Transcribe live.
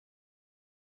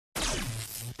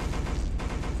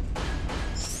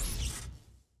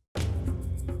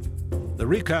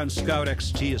Recon Scout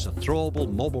XT is a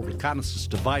throwable mobile reconnaissance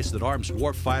device that arms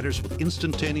warfighters with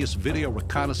instantaneous video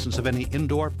reconnaissance of any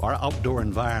indoor or outdoor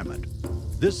environment.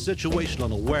 This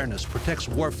situational awareness protects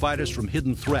warfighters from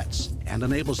hidden threats and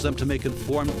enables them to make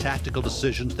informed tactical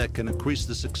decisions that can increase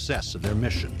the success of their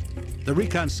mission. The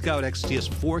Recon Scout XT has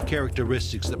 4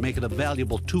 characteristics that make it a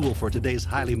valuable tool for today's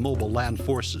highly mobile land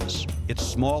forces. It's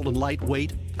small and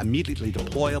lightweight, immediately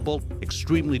deployable,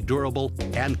 extremely durable,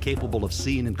 and capable of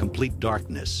seeing in complete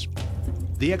darkness.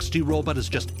 The XT robot is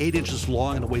just 8 inches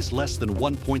long and weighs less than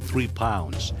 1.3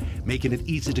 pounds, making it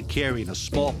easy to carry in a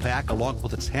small pack along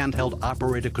with its handheld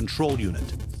operator control unit.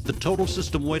 The total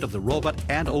system weight of the robot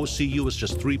and OCU is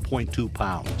just 3.2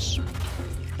 pounds.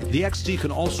 The XT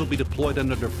can also be deployed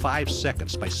in under 5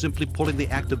 seconds by simply pulling the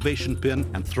activation pin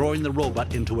and throwing the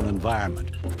robot into an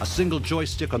environment. A single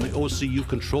joystick on the OCU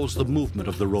controls the movement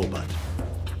of the robot.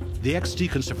 The XT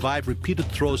can survive repeated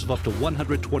throws of up to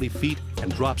 120 feet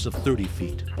and drops of 30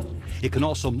 feet. It can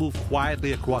also move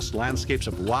quietly across landscapes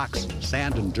of rocks,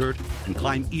 sand, and dirt, and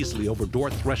climb easily over door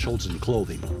thresholds and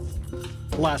clothing.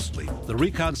 Lastly, the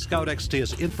Recon Scout XT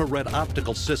has infrared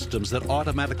optical systems that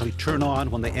automatically turn on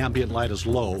when the ambient light is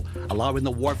low, allowing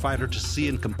the warfighter to see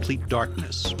in complete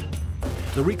darkness.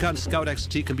 The Recon Scout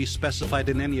XT can be specified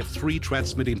in any of 3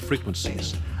 transmitting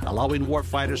frequencies, allowing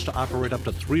warfighters to operate up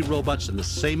to 3 robots in the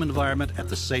same environment at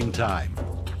the same time.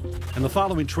 In the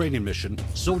following training mission,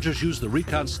 soldiers use the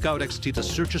Recon Scout XT to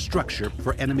search a structure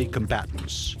for enemy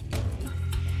combatants.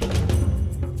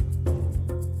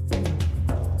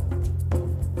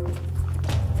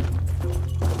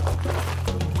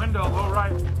 Window, low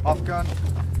right. Off gun.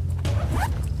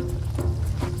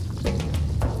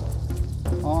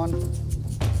 On.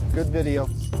 Good video.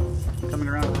 Coming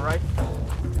around to the right.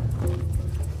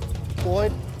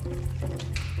 Deployed.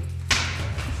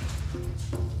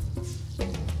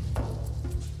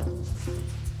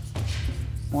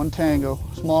 One Tango.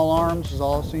 Small arms is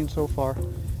all I've seen so far.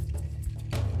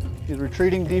 He's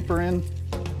retreating deeper in.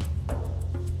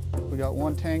 We got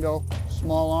 1 Tango.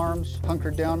 Small arms,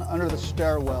 hunkered down under the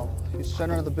stairwell. He's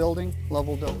center of the building,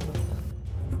 level Delta.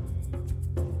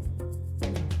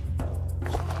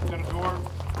 Got a door.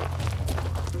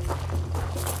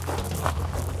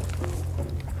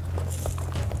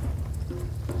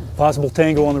 Possible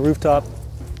Tango on the rooftop.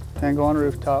 Tango on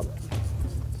rooftop.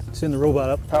 Send the robot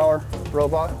up. Power,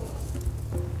 robot,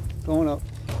 going up.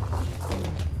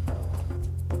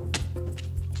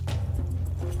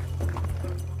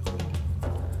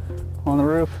 On the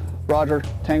roof, Roger,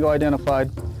 Tango identified.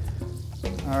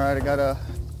 All right, I got a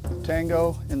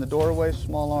Tango in the doorway,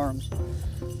 small arms.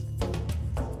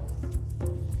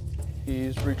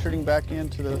 He's retreating back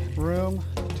into the room,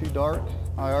 too dark.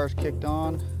 IR's kicked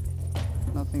on,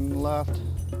 nothing left,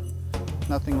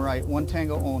 nothing right. 1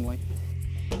 Tango only.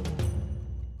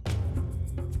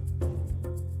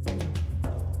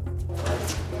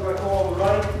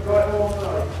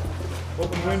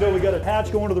 Open window, we got a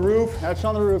hatch going to the roof. Hatch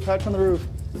on the roof, hatch on the roof.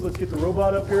 Let's get the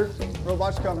robot up here.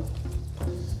 Robot's coming.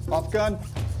 Off gun.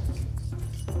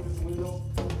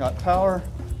 Got power.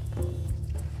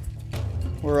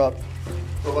 We're up.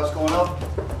 Robot's going up.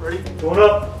 Ready? Going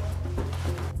up.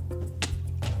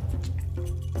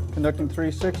 Conducting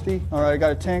 360. All right, I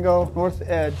got a Tango north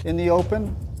edge in the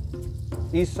open.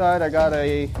 East side, I got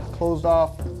a closed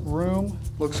off room.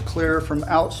 Looks clear from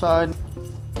outside.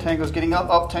 Tango's getting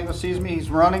up. Tango sees me. He's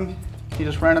running. He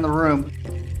just ran in the room.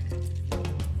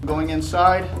 Going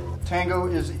inside. Tango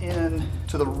is in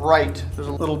to the right. There's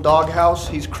a little doghouse.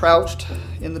 He's crouched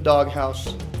in the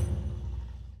doghouse.